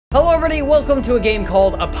Hello everybody, welcome to a game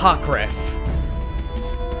called APOCRYPH.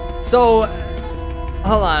 So,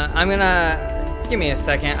 hold on, give me a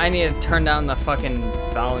second, I need to turn down the fucking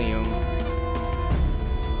volume.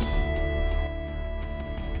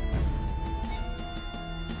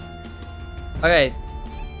 Okay,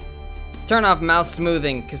 turn off mouse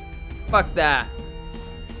smoothing, cause fuck that.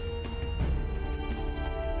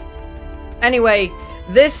 Anyway,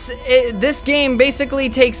 this game basically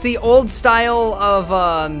takes the old style of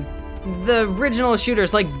the original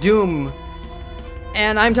shooters like Doom,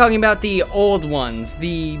 and I'm talking about the old ones,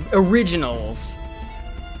 the originals,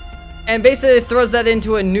 and basically throws that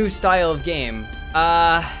into a new style of game.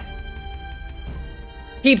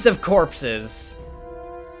 Heaps of corpses.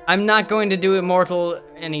 I'm not going to do Immortal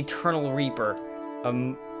and Eternal Reaper.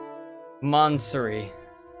 Monsuri.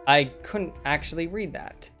 I couldn't actually read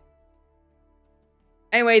that.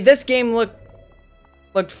 Anyway, this game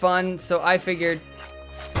looked fun, so I figured.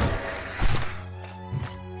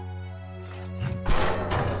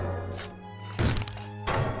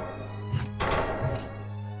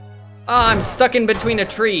 Oh, I'm stuck in between a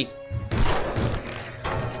tree.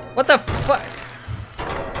 What the fuck?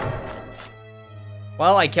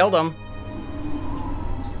 Well, I killed him.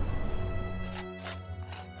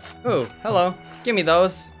 Ooh, hello. Give me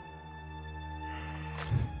those.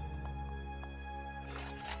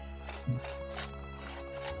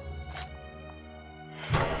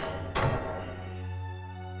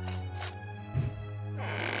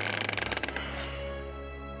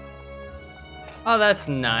 Oh, that's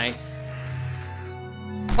nice.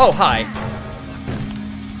 Oh, hi.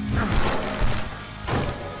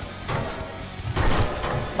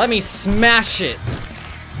 Let me smash it.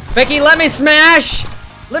 Becky, let me smash!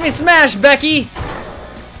 Let me smash, Becky!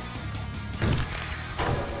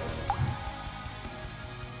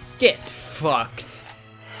 Get fucked.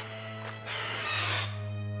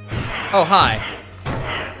 Oh, hi.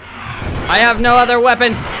 I have no other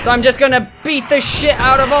weapons, so I'm just gonna beat the shit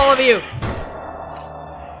out of all of you!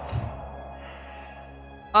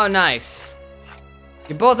 Oh, nice.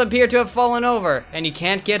 You both appear to have fallen over, and you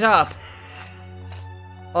can't get up.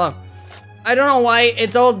 Oh, I don't know why,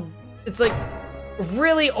 it's like,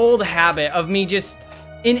 really old habit of me just,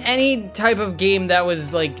 in any type of game that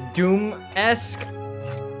was like Doom-esque,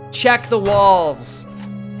 check the walls.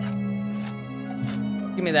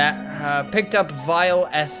 Give me that. Picked up Vile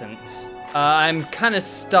Essence. I'm kinda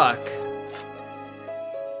stuck.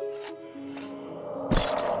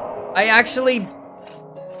 I actually...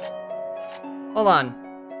 Hold on.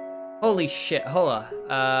 Holy shit, hold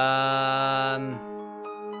on.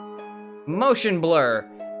 Motion blur.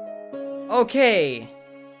 Okay.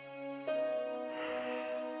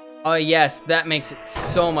 Oh yes, that makes it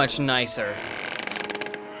so much nicer.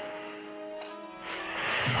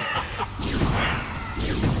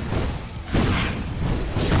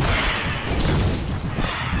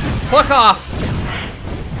 Fuck off!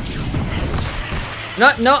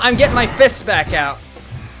 No, I'm getting my fists back out.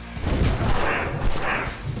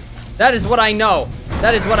 That is what I know.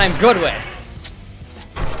 That is what I'm good with.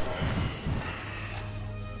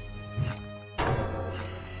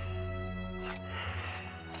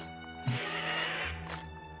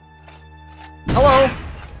 Hello?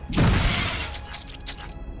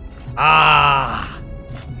 Ah!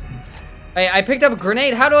 Hey, I picked up a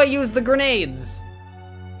grenade. How do I use the grenades?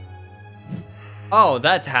 Oh,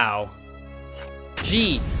 that's how.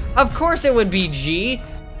 G. Of course it would be G.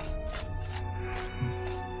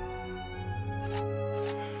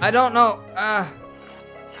 I don't know,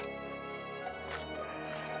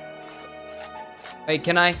 Wait,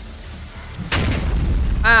 can I?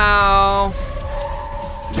 Ow.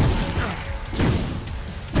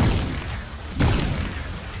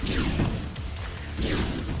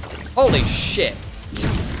 Holy shit.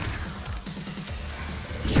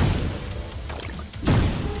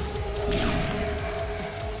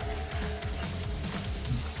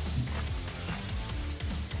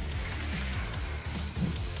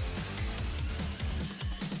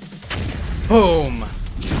 Boom!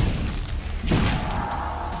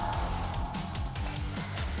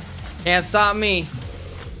 Can't stop me.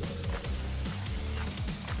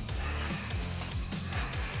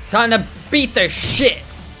 Time to beat the shit!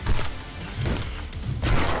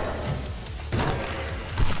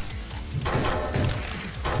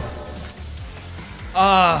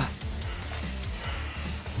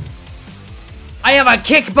 I have a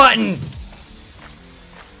kick button!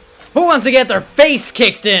 Who wants to get their face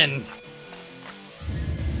kicked in?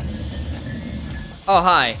 Oh,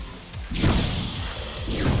 hi.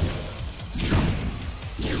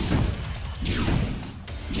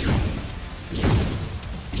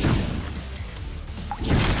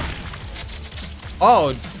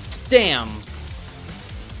 Oh, damn.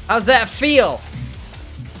 How's that feel?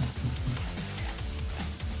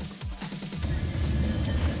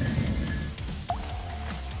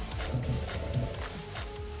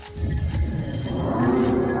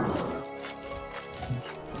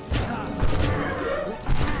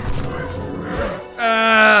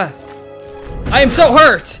 I am so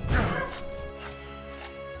hurt!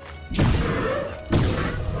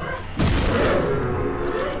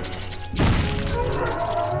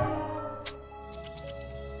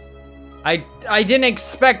 I didn't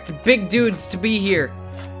expect big dudes to be here.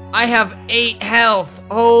 I have 8 health.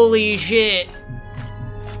 Holy shit.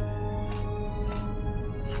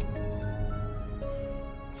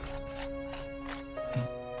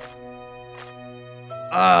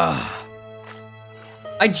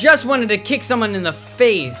 I just wanted to kick someone in the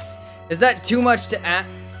face. Is that too much to ask?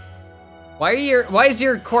 Why is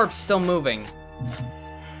your corpse still moving?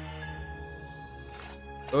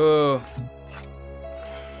 Ooh.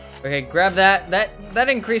 Okay, grab that. That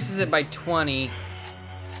increases it by 20.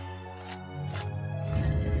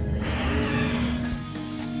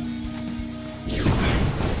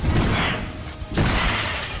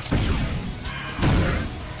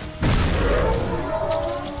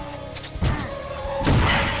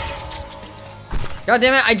 God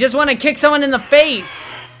damn it, I just want to kick someone in the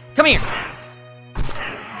face! Come here!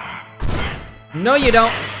 No, you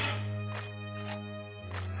don't.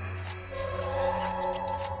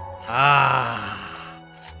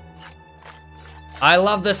 I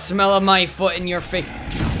love the smell of my foot in your face.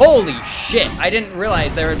 Holy shit, I didn't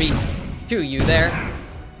realize there would be 2 of you there.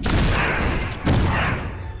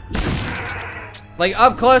 Like,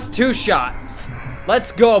 up close, 2-shot.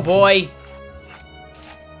 Let's go, boy.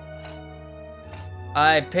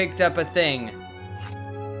 I picked up a thing.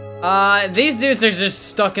 These dudes are just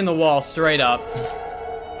stuck in the wall straight up.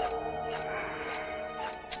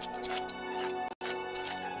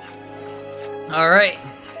 Alright.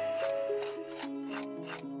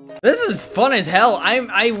 This is fun as hell.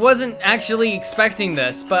 I wasn't actually expecting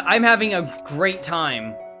this, but I'm having a great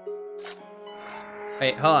time.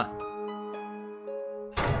 Wait, hold on.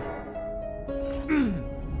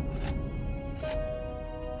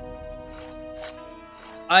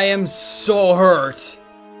 I am so hurt.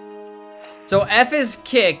 So F is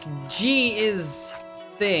kick, G is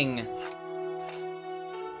thing.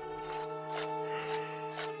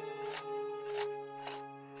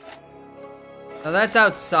 Now that's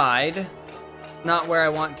outside, not where I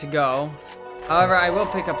want to go. However, I will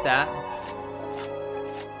pick up that.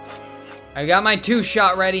 I got my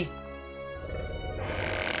 2-shot ready.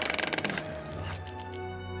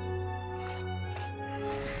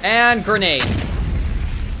 And grenade.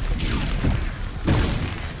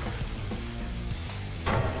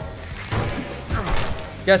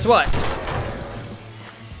 Guess what?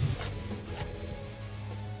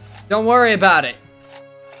 Don't worry about it.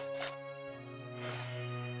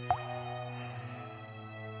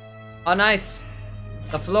 Oh, nice.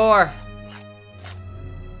 The floor.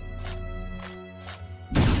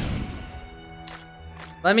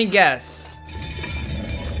 Let me guess.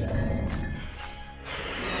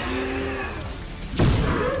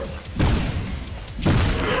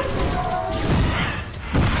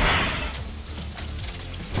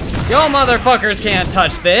 Y'all motherfuckers can't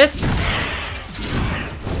touch this.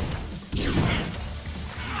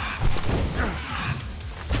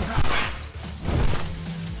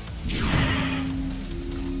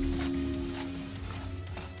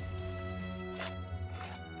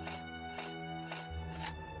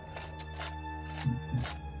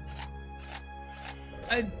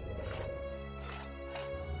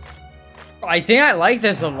 I think I like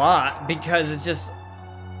this a lot because it's just,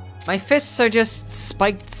 my fists are just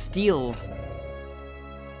spiked steel.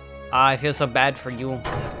 I feel so bad for you.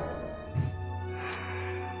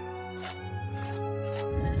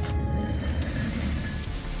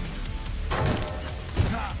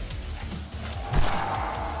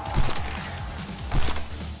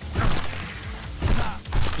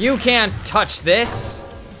 You can't touch this.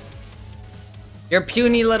 Your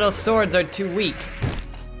puny little swords are too weak.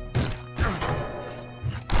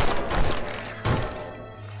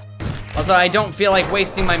 Also, I don't feel like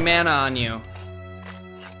wasting my mana on you.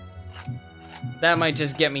 That might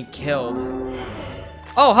just get me killed.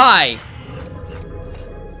 Oh, hi!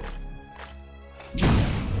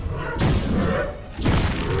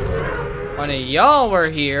 One of y'all were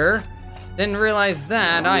here. Didn't realize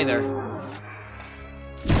that either.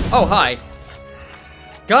 Oh, hi.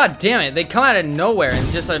 God damn it, they come out of nowhere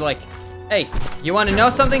and just are like, hey, you want to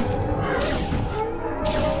know something?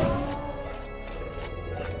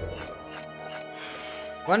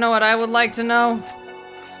 Wanna know what I would like to know?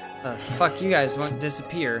 Fuck, you guys won't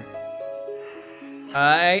disappear.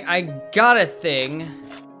 I got a thing.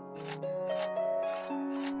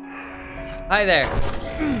 Hi there.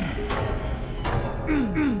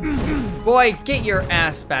 Boy, get your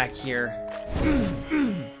ass back here.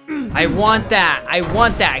 I want that. I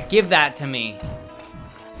want that. Give that to me.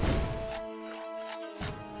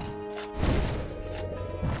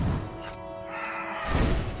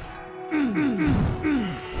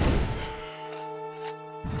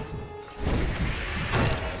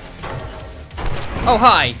 Oh,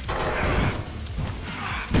 hi.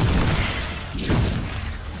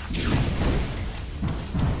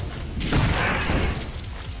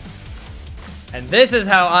 And this is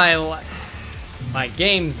how I my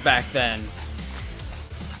games back then.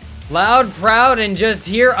 Loud, proud, and just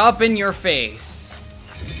here up in your face.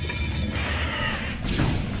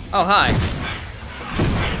 Oh, hi.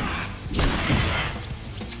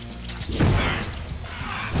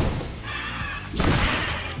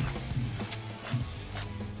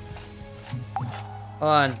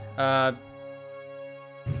 Hold on,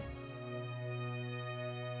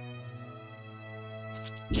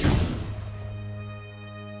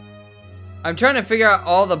 I'm trying to figure out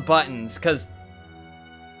all the buttons, cause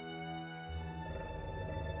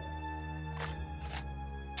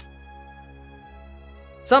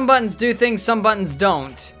some buttons do things, some buttons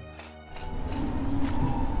don't.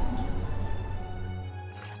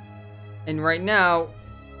 And right now,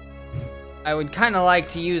 I would kind of like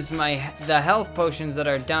to use the health potions that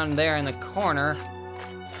are down there in the corner.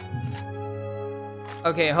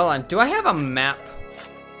 Okay, hold on. Do I have a map?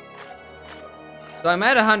 So I'm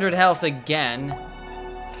at 100 health again,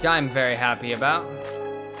 which I'm very happy about.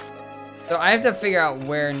 So I have to figure out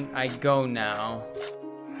where I go now.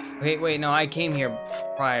 Wait, no, I came here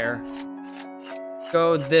prior.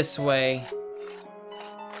 Go this way.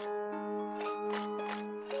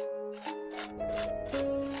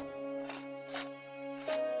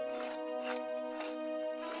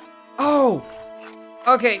 Oh!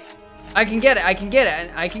 Okay, I can get it, I can get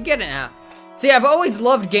it, I can get it now. See, I've always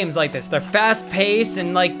loved games like this. They're fast-paced,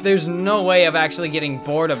 and like, there's no way of actually getting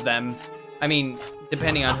bored of them. I mean,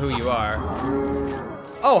 depending on who you are.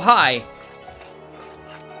 Oh, hi.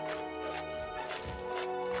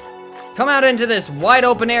 Come out into this wide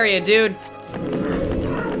open area, dude.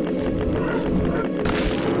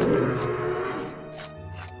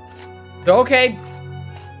 Okay.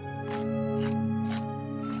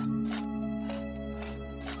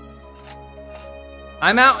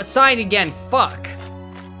 I'm outside again, fuck.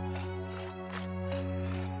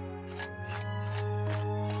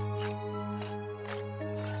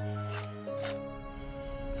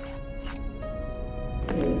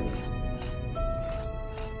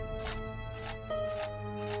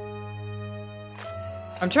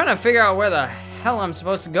 I'm trying to figure out where the hell I'm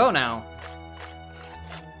supposed to go now.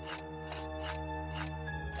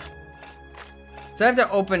 So I have to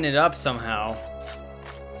open it up somehow.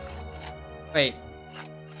 Wait.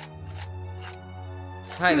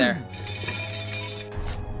 Hi there.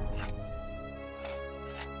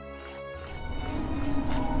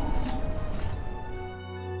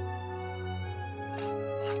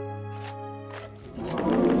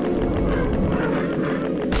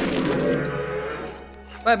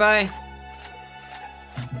 Bye-bye.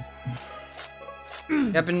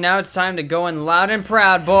 Yep, and now it's time to go in loud and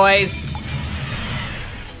proud, boys.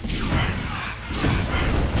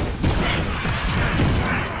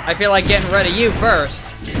 I feel like getting rid of you first.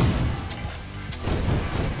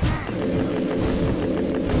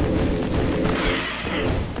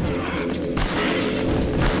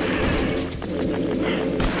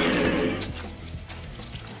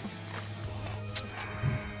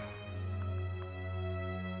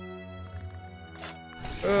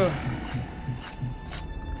 Ugh.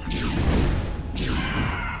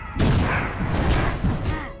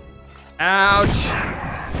 Ouch.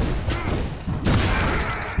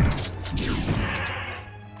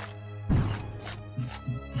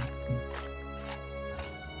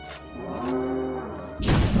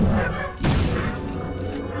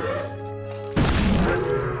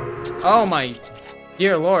 Oh my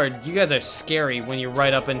dear lord, you guys are scary when you're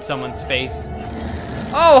right up in someone's face.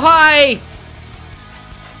 Oh, hi!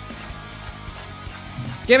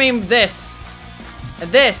 Give me this.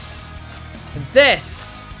 And this. And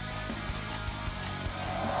this.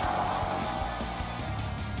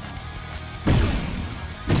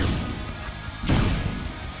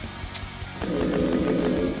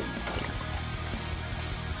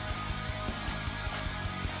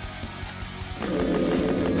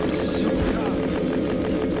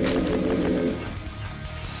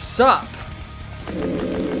 Sup?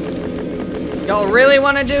 Y'all really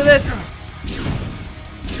want to do this?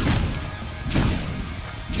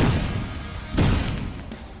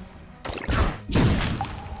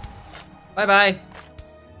 Bye-bye.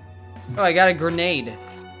 Oh, I got a grenade.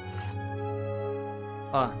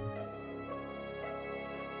 Huh.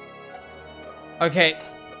 Okay.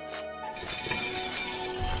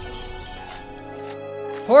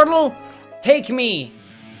 Portal, take me.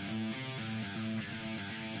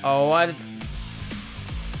 Oh, what?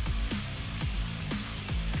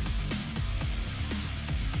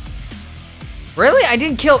 Really? I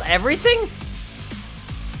didn't kill everything?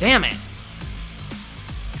 Damn it.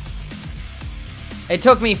 It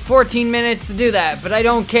took me 14 minutes to do that, but I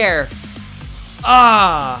don't care.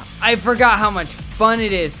 Ah, I forgot how much fun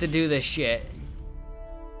it is to do this shit.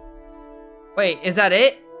 Wait, is that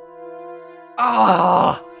it?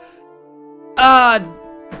 Ah,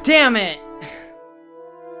 damn it.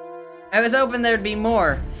 I was hoping there'd be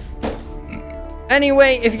more.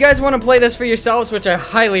 Anyway, if you guys want to play this for yourselves, which I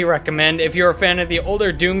highly recommend if you're a fan of the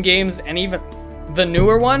older Doom games and even the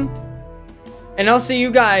newer one, and I'll see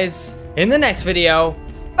you guys in the next video.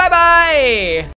 Bye-bye!